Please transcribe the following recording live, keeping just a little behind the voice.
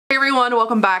everyone,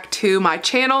 welcome back to my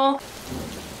channel.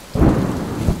 My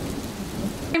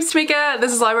name's Tamika.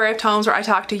 This is Library of Tomes, where I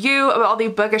talk to you about all the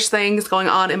bookish things going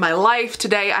on in my life.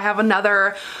 Today I have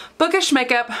another bookish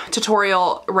makeup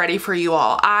tutorial ready for you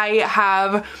all. I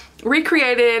have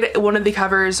recreated one of the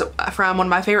covers from one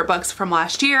of my favorite books from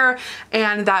last year,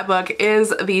 and that book is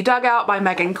The Dugout by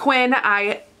Meghan Quinn.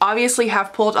 I obviously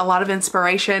have pulled a lot of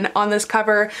inspiration on this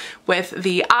cover with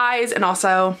the eyes and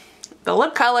also the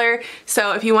lip color.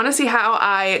 So if you want to see how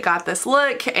I got this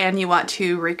look and you want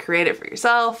to recreate it for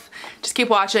yourself, just keep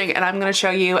watching and I'm going to show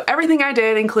you everything I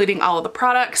did, including all of the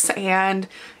products and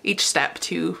each step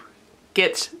to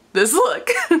get this look.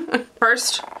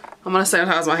 First, I'm going to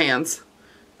sanitize my hands,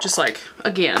 just like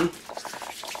again.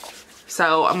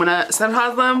 So I'm going to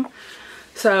sanitize them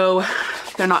so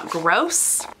they're not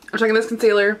gross. I'm taking this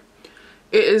concealer.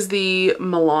 It is the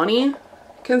Milani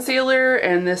concealer,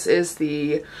 and this is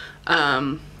the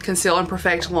Conceal and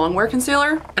Perfect Longwear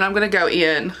concealer. And I'm gonna go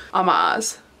in on my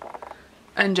eyes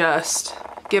and just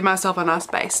give myself a nice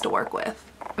base to work with.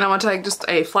 And I'm gonna take just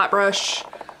a flat brush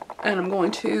and I'm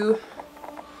going to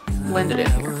blend it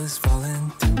in here.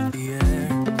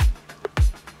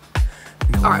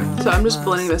 Alright, so I'm just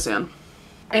blending this in.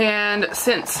 And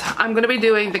since I'm going to be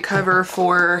doing the cover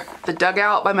for The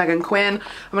Dugout by Meghan Quinn,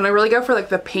 I'm going to really go for like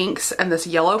the pinks and this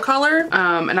yellow color.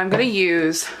 And I'm going to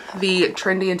use the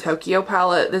Trendy in Tokyo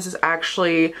palette. This is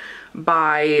actually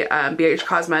by BH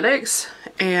Cosmetics,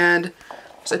 and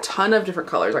there's a ton of different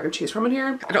colors I can choose from in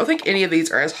here. I don't think any of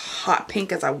these are as hot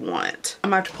pink as I want. I'm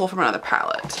going to have to pull from another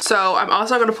palette. So I'm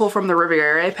also going to pull from the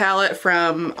Riviera palette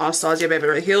from Anastasia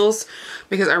Beverly Hills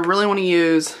because I really want to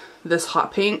use this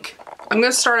hot pink. I'm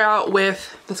going to start out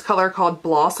with this color called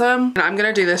Blossom, and I'm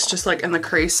going to do this just like in the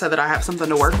crease so that I have something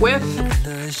to work with.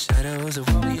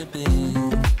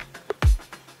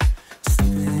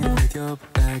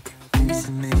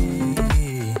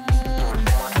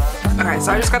 Alright,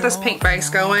 so I just got this pink base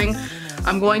going.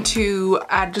 I'm going to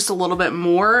add just a little bit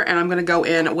more, and I'm going to go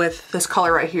in with this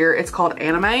color right here. It's called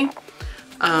Anime.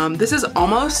 This is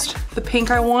almost the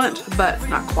pink I want, but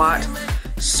not quite.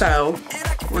 So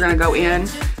we're going to go in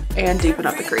and deepen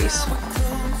up the crease.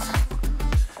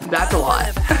 That's a lot.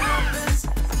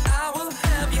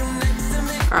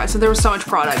 Alright, so there was so much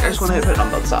product, I just wanted to put it on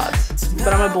both sides. But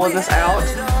I'm gonna blend this out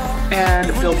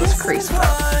and build this crease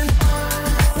up.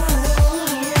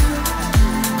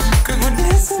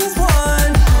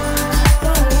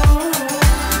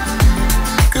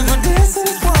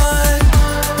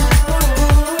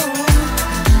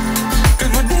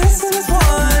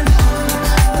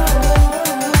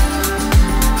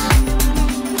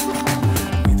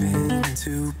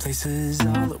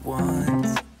 All at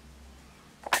once.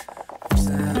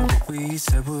 We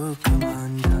said we'll come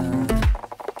undone.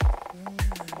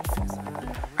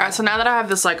 Alright, so now that I have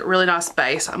this like really nice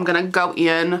base, I'm gonna go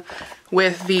in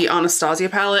with the Anastasia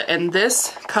palette, and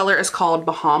this color is called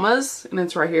Bahamas, and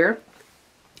it's right here.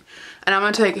 And I'm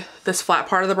gonna take this flat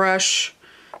part of the brush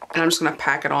and I'm just gonna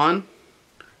pack it on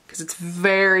because it's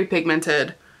very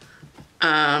pigmented.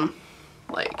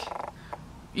 Like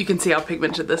you can see how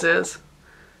pigmented this is.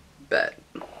 But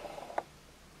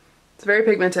it's very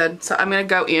pigmented, so I'm gonna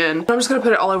go in. I'm just gonna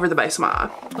put it all over the base of my eye,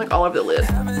 like all over the lid.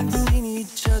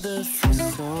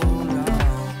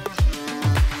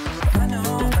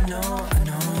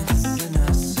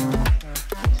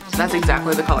 So that's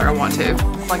exactly the color I want to,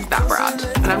 like that bright.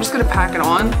 And I'm just gonna pack it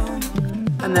on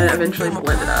and then eventually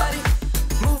blend it up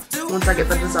once I get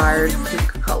the desired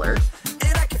pink color.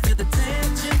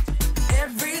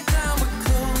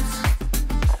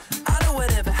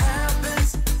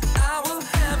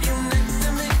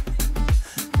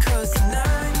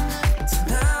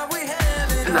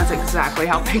 And that's exactly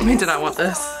how pigmented I want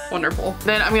this. Wonderful.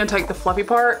 Then I'm gonna take the fluffy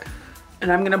part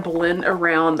and I'm gonna blend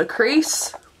around the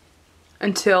crease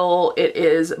until it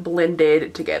is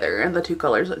blended together and the two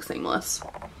colors look seamless.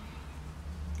 I'm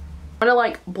gonna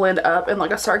like blend up in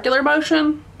like a circular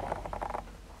motion.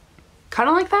 Kind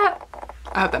of like that.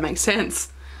 I hope that makes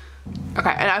sense.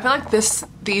 Okay, and I feel like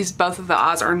both of the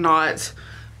eyes are not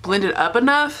blended up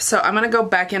enough, so I'm gonna go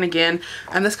back in again,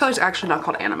 and this color is actually not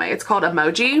called Anime, it's called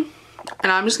Emoji.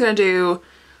 And I'm just gonna do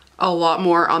a lot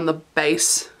more on the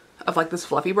base of like this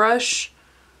fluffy brush,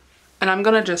 and I'm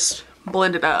gonna just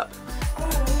blend it up.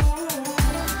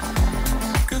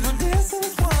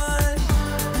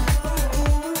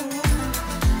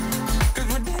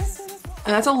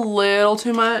 And that's a little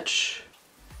too much.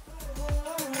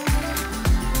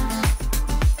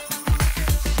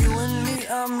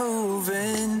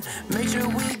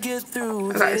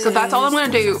 Okay, so that's all I'm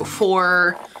gonna do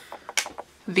for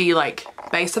the like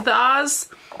base of the eyes.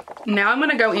 Now I'm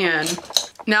gonna go in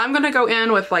Now I'm gonna go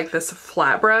in with like this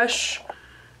flat brush,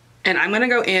 and I'm gonna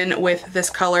go in with this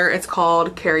color. It's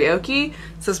called Karaoke.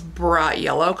 It's this bright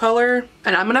yellow color,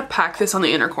 and I'm gonna pack this on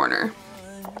the inner corner.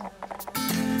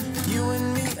 You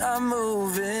and me are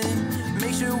moving.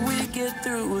 Make sure we get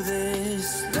through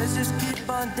this. Let's just keep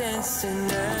on dancing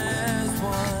as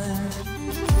one.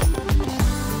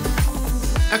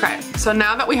 Okay, so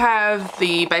now that we have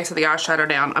the base of the eyeshadow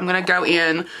down, I'm gonna go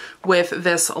in with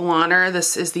this liner.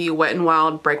 This is the Wet n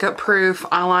Wild Breakup Proof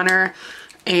eyeliner,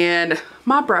 and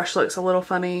my brush looks a little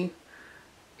funny.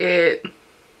 My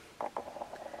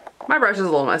brush is a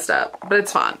little messed up, but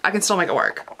it's fine. I can still make it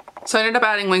work. So I ended up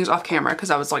adding wings off camera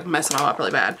because I was like messing them up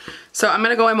really bad. So I'm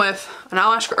gonna go in with an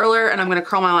eyelash curler, and I'm gonna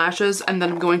curl my lashes, and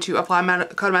then I'm going to apply my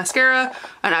coat mascara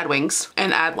and add wings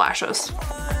and add lashes.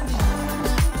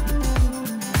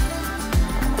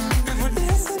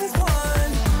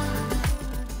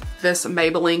 This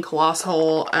Maybelline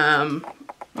Colossal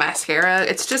mascara.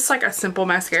 It's just like a simple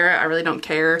mascara. I really don't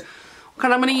care what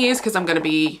kind I'm gonna use because I'm gonna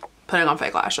be putting on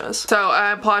fake lashes. So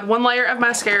I applied one layer of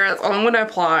mascara. That's all I'm gonna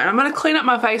apply. And I'm gonna clean up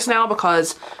my face now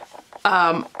because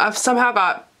I've somehow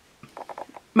got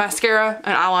mascara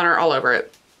and eyeliner all over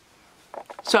it.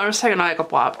 So I'm just taking a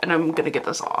makeup wipe and I'm gonna get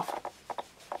this off.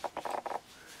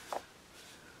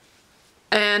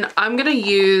 And I'm gonna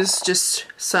use just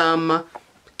some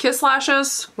Kiss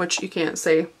lashes, which you can't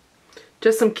see.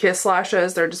 Just some Kiss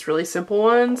lashes. They're just really simple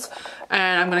ones.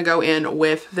 And I'm gonna go in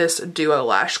with this Duo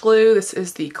lash glue. This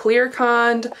is the clear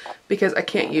kind because I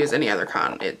can't use any other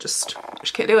kind. I just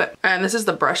can't do it. And this is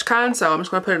the brush kind, so I'm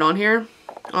just gonna put it on here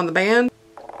on the band.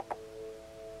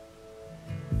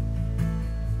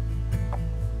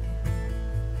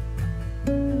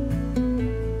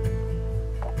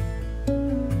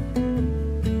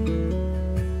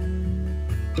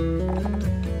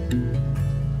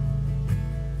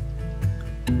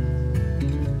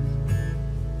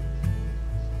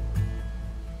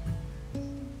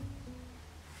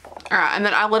 Alright, and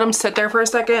then I let them sit there for a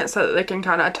second so that they can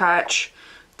kind of attach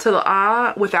to the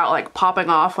eye without like popping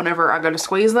off whenever I go to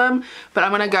squeeze them. But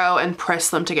I'm going to go and press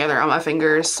them together on my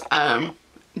fingers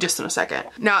just in a second.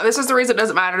 Now, this is the reason it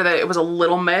doesn't matter that it was a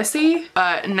little messy.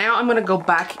 Now I'm going to go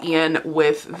back in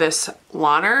with this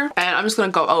liner, and I'm just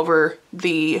going to go over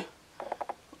the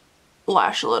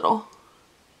lash a little.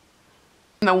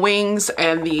 And the wings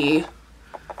and the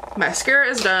mascara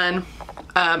is done.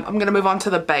 I'm gonna move on to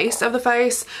the base of the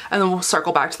face, and then we'll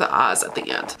circle back to the eyes at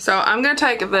the end. So I'm gonna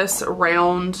take this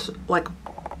round like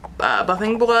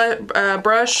buffing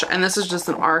brush, and this is just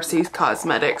an RC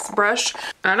Cosmetics brush.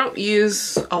 And I don't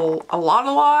use a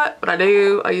lot, but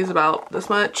I use about this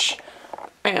much,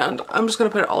 and I'm just gonna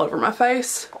put it all over my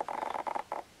face.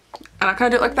 And I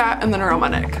kind of do it like that, and then around my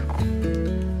neck.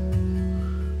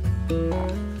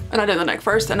 And I do the neck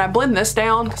first, and I blend this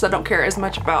down because I don't care as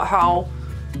much about how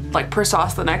like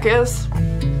precise the neck is.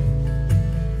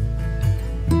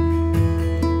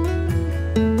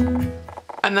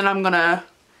 And then I'm gonna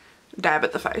dab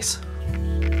at the face.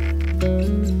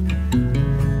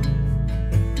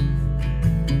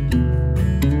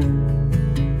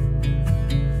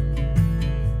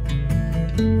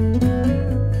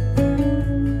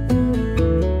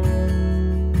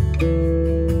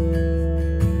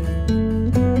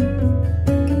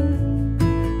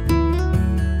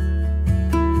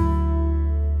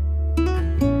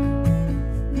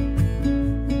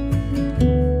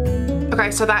 Okay,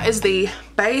 so that is the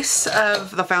base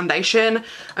of the foundation.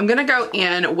 I'm gonna go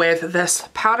in with this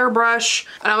powder brush,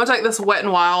 and I'm gonna take this Wet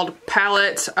n Wild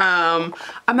palette. I'm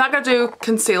not gonna do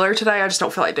concealer today. I just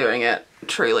don't feel like doing it.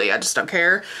 Truly, I just don't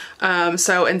care.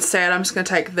 So instead, I'm just gonna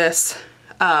take this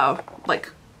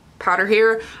like powder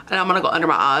here, and I'm gonna go under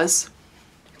my eyes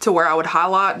to where I would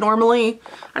highlight normally.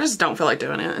 I just don't feel like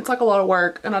doing it. It's like a lot of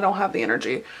work, and I don't have the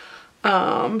energy.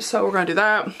 So we're gonna do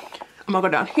that. I'm gonna go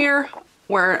down here,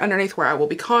 underneath where I will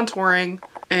be contouring,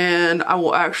 and I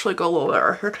will actually go a little bit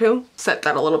right here too. Set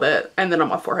that a little bit, and then on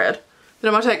my forehead.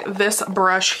 Then I'm gonna take this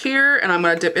brush here, and I'm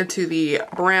gonna dip into the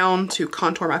brown to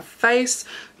contour my face.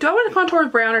 Do I want to contour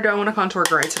with brown, or do I want to contour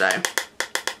gray today?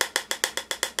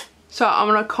 So I'm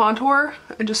gonna contour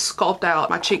and just sculpt out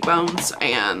my cheekbones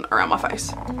and around my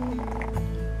face.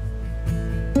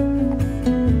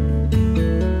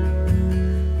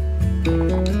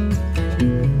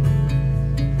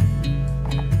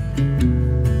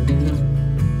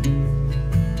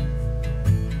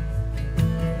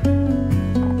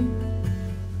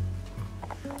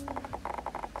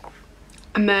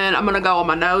 And then I'm gonna go on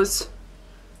my nose,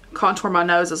 contour my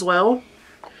nose as well.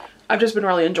 I've just been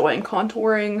really enjoying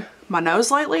contouring my nose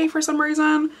lately for some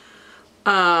reason.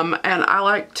 And I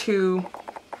like to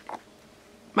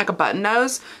like a button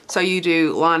nose. So you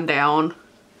do line down,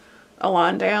 a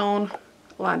line down,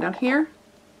 a line down here,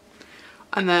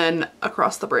 and then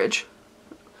across the bridge.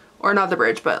 Or not the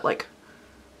bridge, but like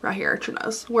right here at your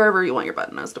nose, wherever you want your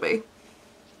button nose to be.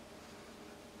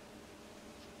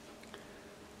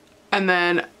 And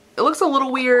then it looks a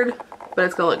little weird, but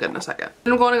it's gonna look good in a second.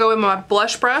 I'm going to go with my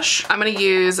blush brush. I'm gonna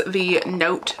use the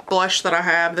Note blush that I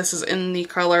have. This is in the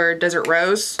color Desert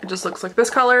Rose. It just looks like this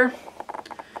color.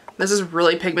 This is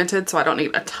really pigmented, so I don't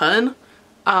need a ton.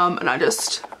 And I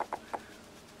just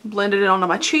blended it onto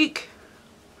my cheek.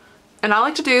 And I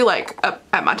like to do like up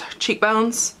at my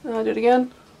cheekbones. And I'll do it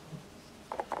again.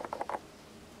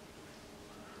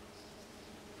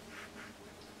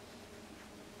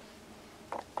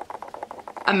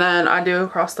 And then I do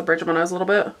across the bridge of my nose a little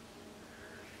bit,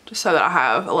 just so that I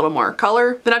have a little more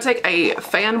color. Then I take a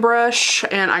fan brush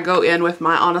and I go in with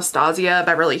my Anastasia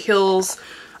Beverly Hills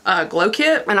Glow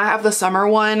Kit. And I have the summer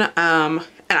one, and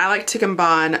I like to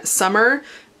combine summer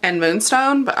and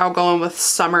moonstone, but I'll go in with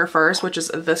summer first, which is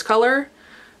this color.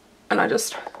 And I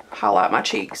just highlight my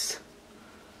cheeks.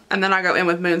 And then I go in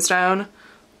with moonstone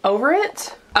over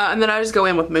it. And then I just go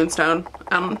in with moonstone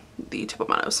on the tip of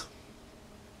my nose.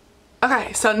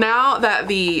 Okay, so now that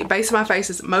the base of my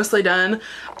face is mostly done,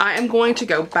 I am going to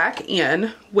go back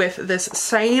in with this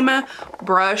same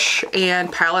brush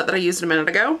and palette that I used a minute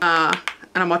ago. And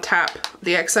I'm gonna tap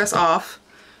the excess off,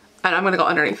 and I'm gonna go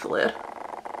underneath the lid.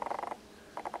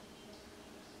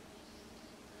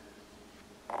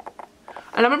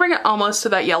 And I'm gonna bring it almost to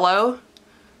that yellow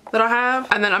that I have.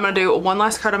 And then I'm gonna do one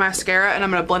last coat of mascara, and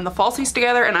I'm gonna blend the falsies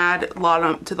together and add a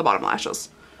lot to the bottom lashes.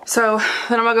 So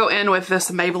then I'm gonna go in with this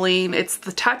Maybelline. It's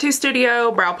the Tattoo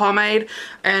Studio Brow Pomade,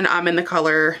 and I'm in the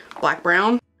color Black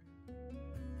Brown.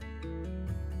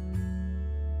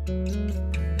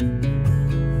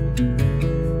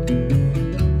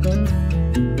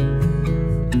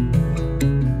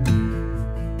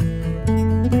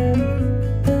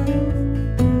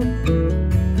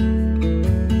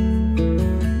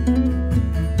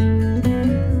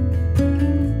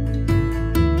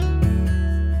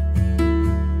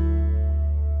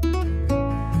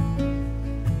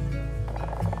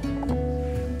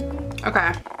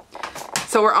 Okay,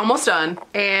 so we're almost done,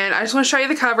 and I just want to show you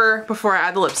the cover before I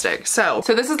add the lipstick. So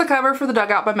this is the cover for the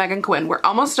Dugout by Meghan Quinn. We're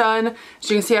almost done. As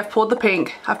you can see, I've pulled the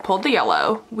pink, I've pulled the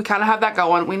yellow. We kind of have that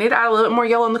going. We need to add a little bit more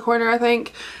yellow in the corner, I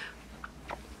think.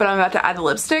 But I'm about to add the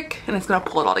lipstick, and it's gonna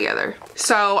pull it all together.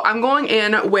 So I'm going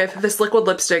in with this liquid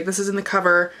lipstick. This is in the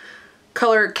color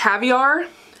Caviar,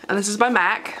 and this is by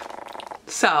MAC.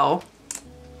 So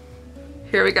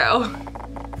here we go.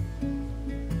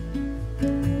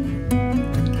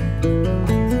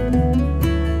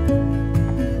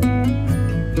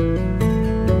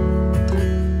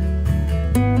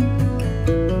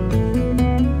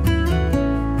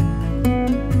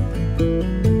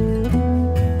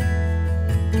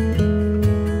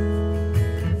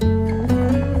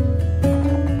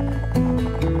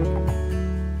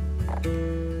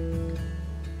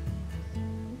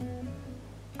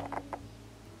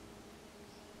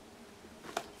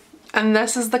 And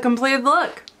this is the completed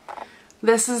look.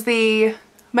 This is the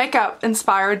makeup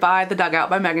inspired by the Dugout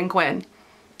by Meghan Quinn.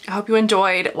 I hope you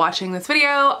enjoyed watching this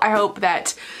video. I hope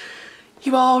that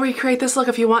you all recreate this look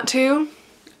if you want to.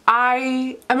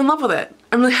 I am in love with it.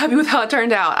 I'm really happy with how it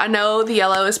turned out. I know the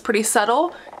yellow is pretty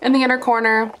subtle in the inner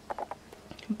corner,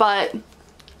 but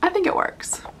I think it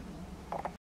works.